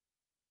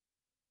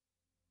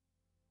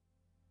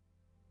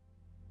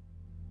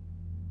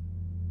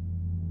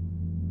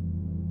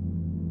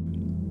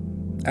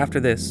After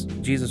this,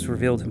 Jesus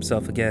revealed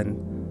himself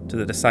again to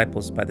the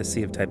disciples by the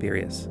Sea of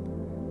Tiberias.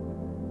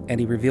 And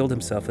he revealed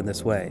himself in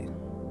this way.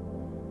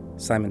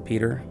 Simon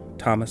Peter,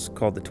 Thomas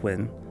called the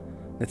twin,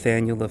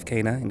 Nathanael of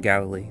Cana in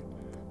Galilee,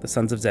 the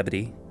sons of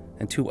Zebedee,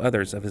 and 2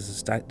 others of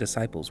his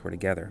disciples were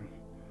together.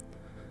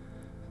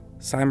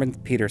 Simon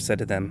Peter said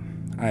to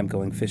them, "I am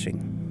going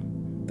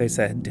fishing." They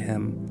said to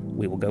him,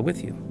 "We will go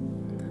with you."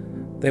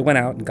 They went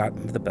out and got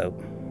into the boat,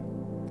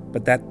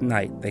 but that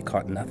night they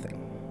caught nothing.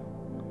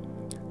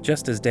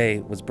 Just as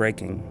day was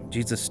breaking,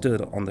 Jesus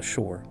stood on the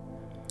shore.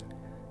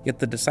 Yet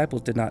the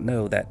disciples did not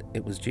know that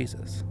it was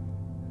Jesus.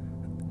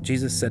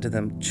 Jesus said to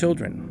them,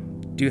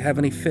 "Children, do you have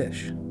any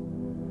fish?"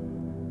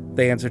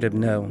 They answered him,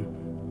 "No."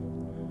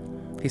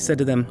 He said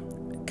to them,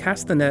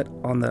 "Cast the net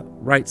on the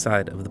right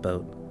side of the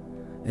boat,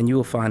 and you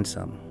will find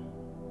some."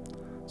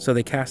 So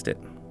they cast it,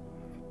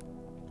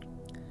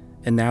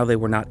 and now they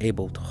were not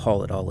able to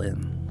haul it all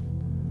in,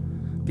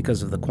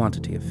 because of the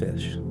quantity of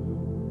fish.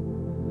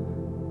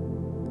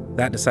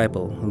 That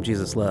disciple whom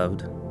Jesus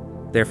loved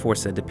therefore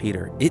said to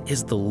Peter, "It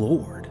is the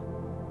Lord."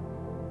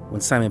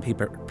 When Simon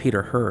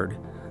Peter heard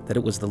that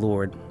it was the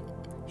Lord,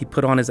 he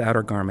put on his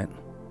outer garment,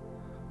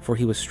 for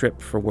he was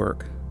stripped for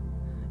work,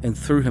 and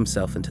threw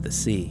himself into the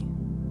sea.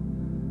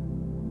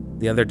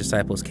 The other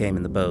disciples came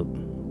in the boat,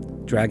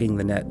 dragging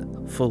the net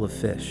full of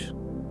fish,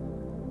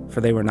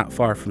 for they were not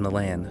far from the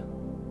land,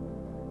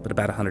 but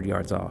about 100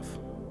 yards off.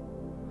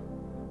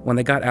 When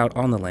they got out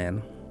on the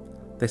land,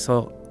 they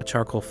saw a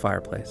charcoal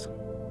fireplace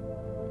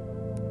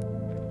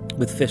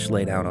with fish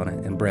laid out on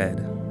it and bread.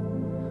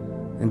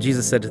 And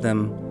Jesus said to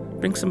them,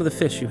 "Bring some of the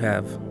fish you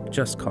have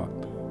just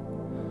caught."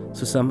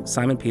 So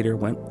Simon Peter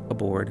went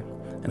aboard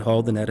and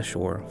hauled the net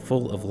ashore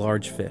full of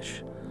large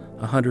fish,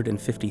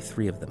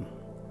 153 of them.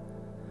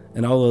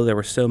 And although there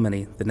were so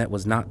many, the net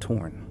was not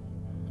torn.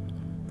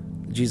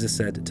 Jesus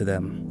said to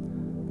them,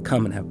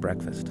 "Come and have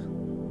breakfast."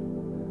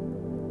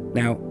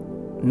 Now,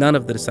 none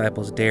of the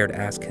disciples dared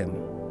ask him,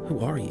 "Who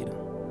are you?"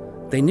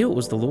 They knew it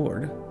was the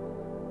Lord.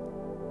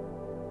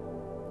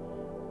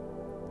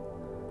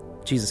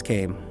 Jesus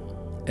came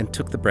and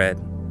took the bread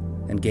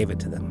and gave it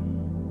to them,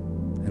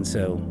 and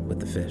so with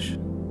the fish.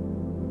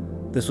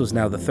 This was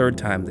now the 3rd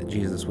time that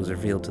Jesus was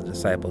revealed to the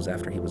disciples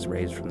after he was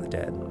raised from the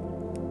dead.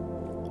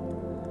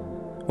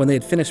 When they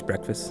had finished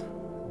breakfast,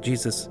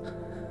 Jesus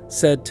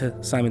said to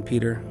Simon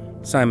Peter,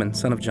 "Simon,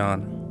 son of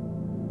John,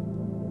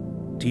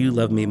 do you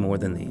love me more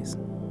than these?"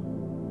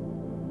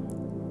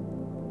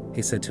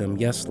 He said to him,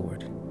 "Yes,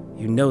 Lord,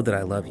 you know that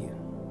I love you."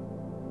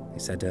 He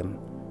said to him,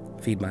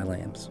 "Feed my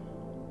lambs."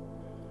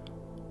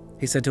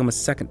 He said to him a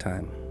second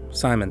time,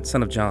 "Simon,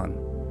 son of John,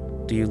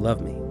 do you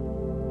love me?"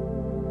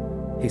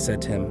 He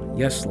said to him,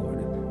 "Yes, Lord,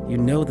 you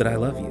know that I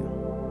love you."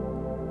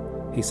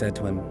 He said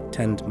to him,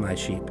 "Tend my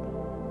sheep."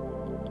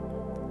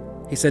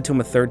 He said to him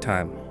a third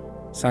time,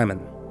 "Simon,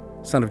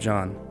 son of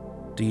John,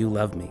 do you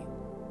love me?"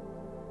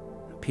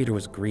 Peter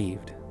was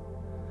grieved,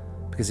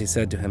 because he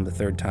said to him the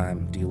 3rd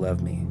time, "Do you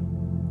love me?"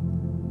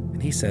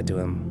 And he said to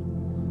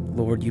him,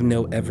 "Lord, you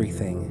know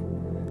everything.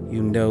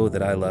 You know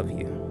that I love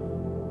you."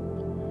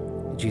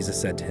 Jesus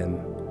said to him,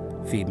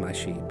 "Feed my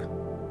sheep.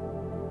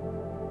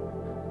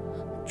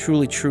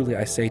 Truly, truly,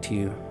 I say to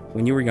you,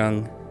 when you were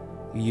young,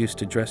 you used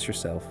to dress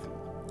yourself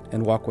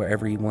and walk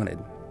wherever you wanted.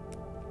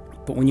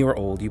 But when you are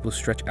old, you will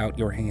stretch out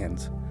your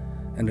hands,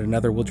 and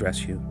another will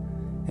dress you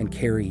and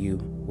carry you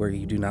where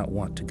you do not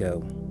want to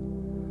go."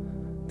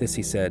 This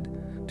he said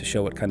to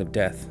show what kind of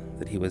death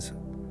that he was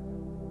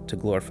to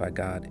glorify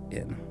God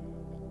in.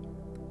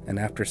 And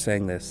after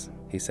saying this,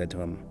 he said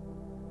to him,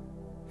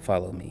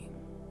 "Follow me."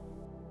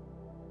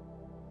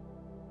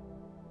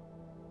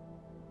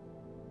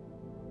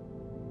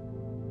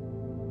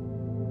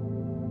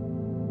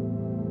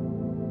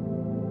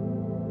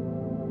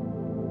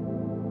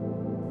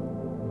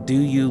 Do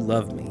you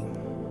love me?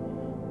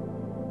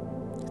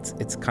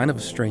 It's kind of a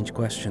strange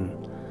question,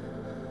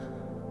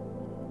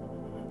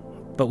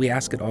 but we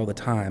ask it all the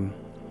time.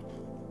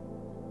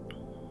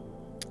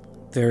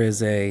 There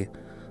is a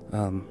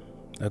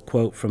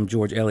quote from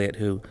George Eliot,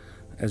 who,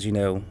 as you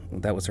know,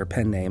 that was her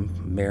pen name,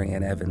 Mary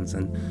Ann Evans,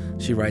 and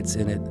she writes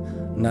in it,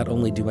 "Not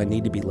only do I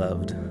need to be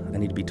loved, I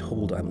need to be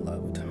told I'm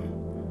loved."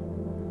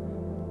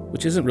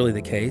 Which isn't really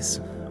the case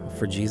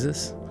for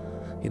Jesus.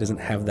 He doesn't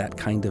have that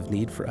kind of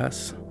need for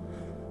us.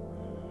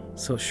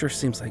 So it sure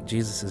seems like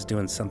Jesus is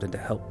doing something to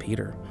help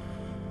Peter.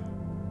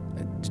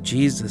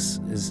 Jesus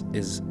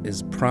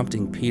is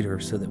prompting Peter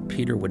so that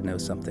Peter would know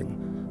something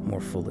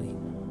more fully.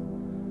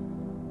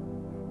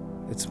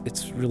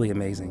 It's really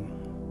amazing.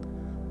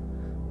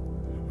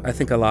 I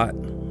think a lot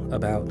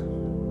about,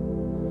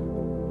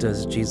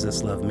 does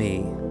Jesus love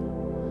me?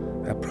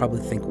 I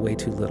probably think way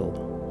too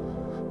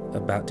little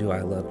about, do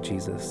I love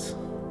Jesus?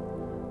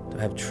 Do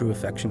I have true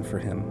affection for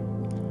him?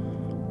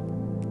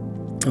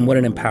 And what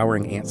an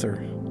empowering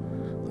answer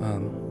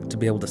to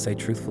be able to say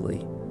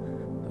truthfully,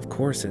 of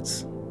course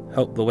it's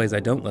help the ways I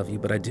don't love you,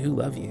 but I do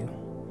love you.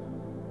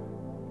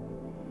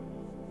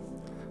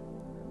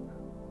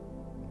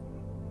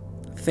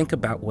 Think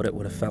about what it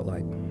would have felt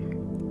like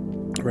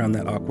around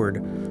that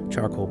awkward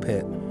charcoal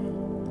pit,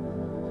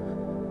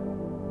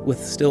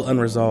 with still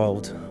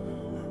unresolved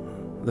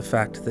the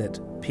fact that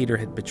Peter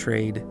had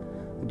betrayed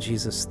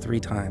Jesus 3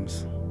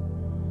 times,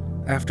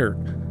 after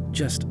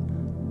just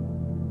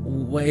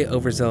way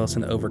overzealous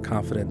and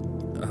overconfident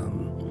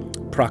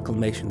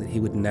proclamation that he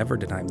would never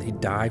deny him, that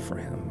he'd die for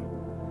him.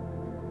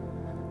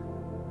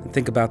 And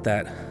think about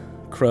that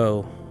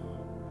crow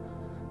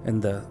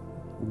and the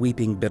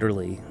weeping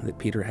bitterly that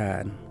Peter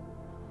had,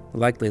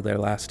 likely their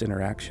last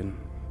interaction.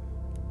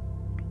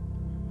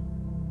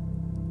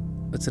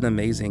 It's an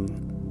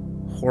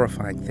amazing,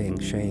 horrifying thing,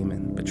 shame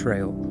and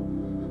betrayal.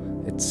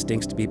 It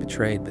stinks to be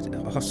betrayed, but it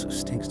also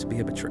stinks to be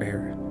a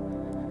betrayer.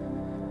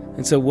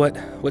 And so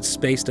what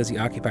space does he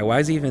occupy? Why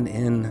is he even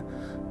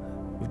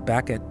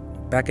back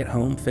at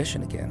home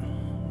fishing again?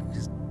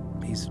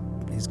 He's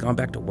gone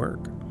back to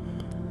work.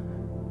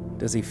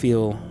 Does he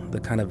feel the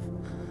kind of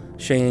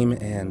shame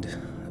and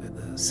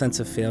sense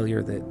of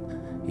failure that,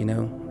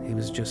 he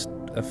was just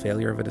a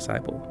failure of a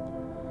disciple?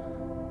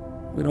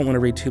 We don't want to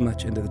read too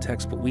much into the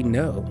text, but we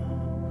know,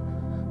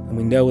 and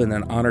we know in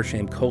an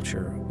honor-shame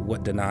culture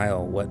what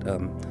denial, what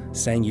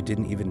saying you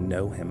didn't even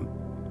know him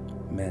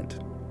meant,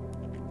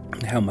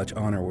 and how much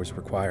honor was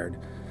required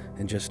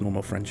in just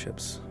normal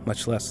friendships,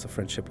 much less the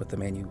friendship with the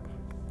man you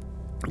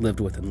lived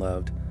with and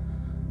loved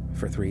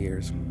for 3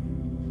 years.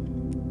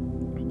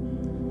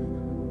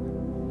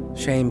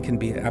 Shame can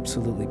be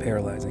absolutely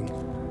paralyzing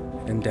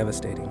and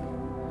devastating.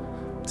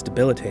 It's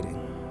debilitating.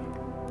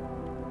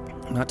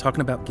 I'm not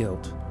talking about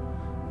guilt.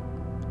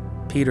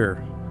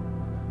 Peter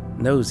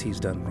knows he's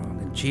done wrong,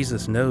 and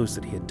Jesus knows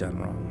that he had done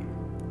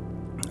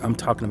wrong. I'm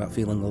talking about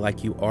feeling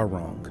like you are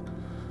wrong,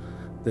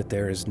 that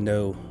there is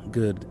no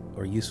good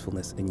or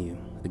usefulness in you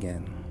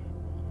again.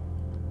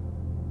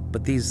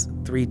 But these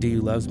 3 do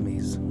you love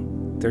me's,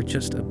 they're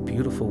just a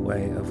beautiful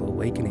way of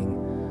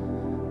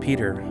awakening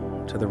Peter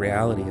to the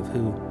reality of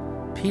who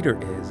Peter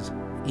is,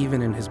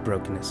 even in his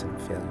brokenness and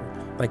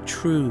failure. Like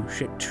true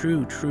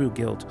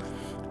guilt,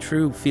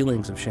 true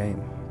feelings of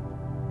shame.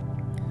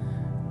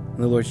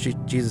 And the Lord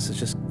Jesus is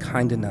just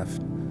kind enough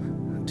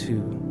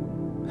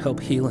to help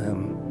heal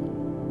him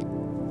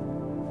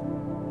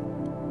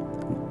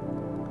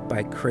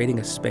by creating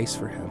a space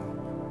for him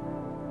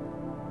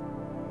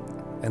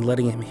and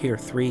letting him hear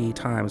 3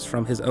 times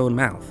from his own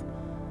mouth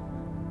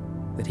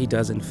that he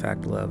does in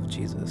fact love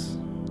Jesus.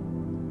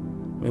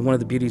 I mean, one of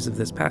the beauties of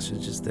this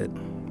passage is that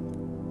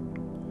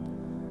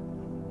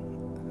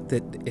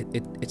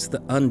it's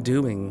the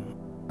undoing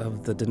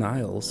of the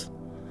denials,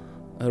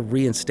 a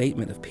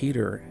reinstatement of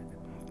Peter,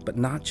 but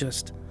not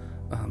just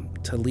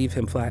to leave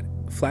him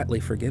flatly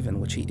forgiven,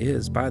 which he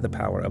is by the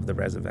power of the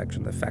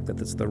resurrection, the fact that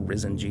it's the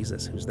risen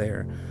Jesus who's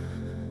there.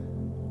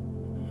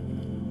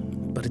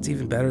 But it's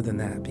even better than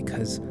that,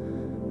 because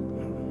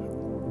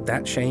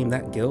that shame,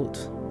 that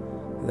guilt,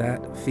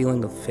 that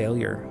feeling of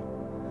failure,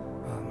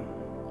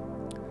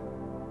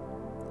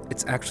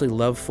 it's actually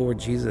love for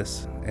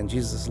Jesus and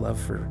Jesus' love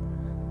for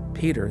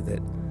Peter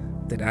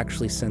that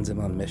actually sends him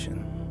on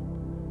mission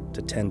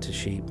to tend to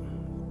sheep,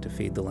 to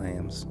feed the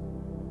lambs,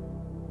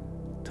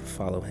 to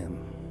follow him.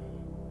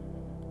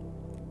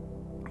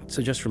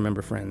 So just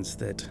remember, friends,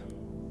 that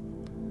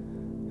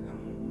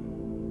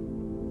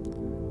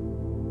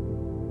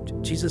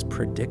Jesus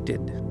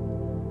predicted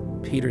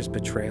Peter's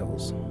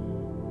betrayals,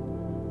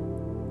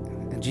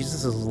 and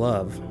Jesus'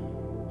 love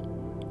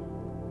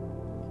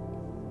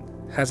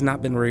has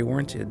not been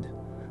rewarranted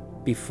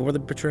before the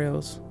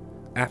betrayals,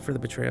 after the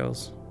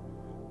betrayals.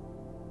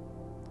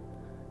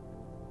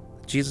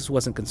 Jesus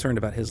wasn't concerned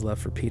about his love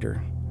for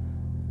Peter.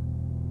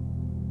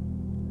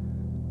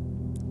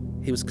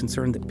 He was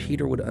concerned that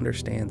Peter would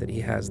understand that he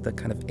has the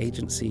kind of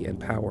agency and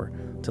power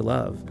to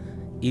love,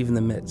 even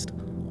amidst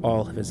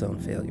all of his own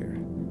failure,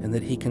 and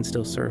that he can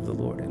still serve the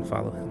Lord and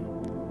follow him.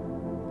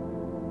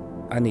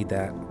 I need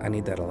that. I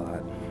need that a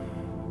lot.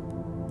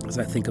 As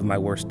I think of my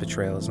worst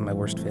betrayals and my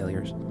worst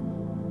failures,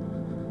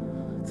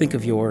 think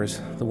of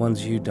yours, the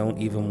ones you don't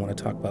even want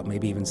to talk about,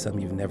 maybe even some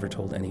you've never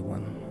told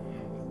anyone.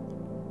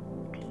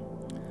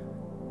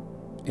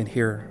 And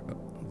hear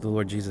the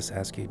Lord Jesus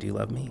ask you, do you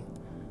love me?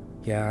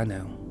 Yeah, I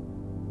know.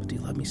 But do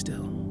you love me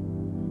still?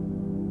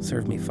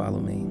 Serve me, follow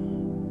me.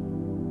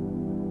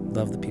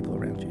 Love the people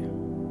around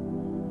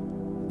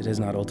you. It is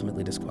not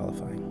ultimately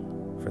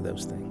disqualifying for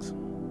those things.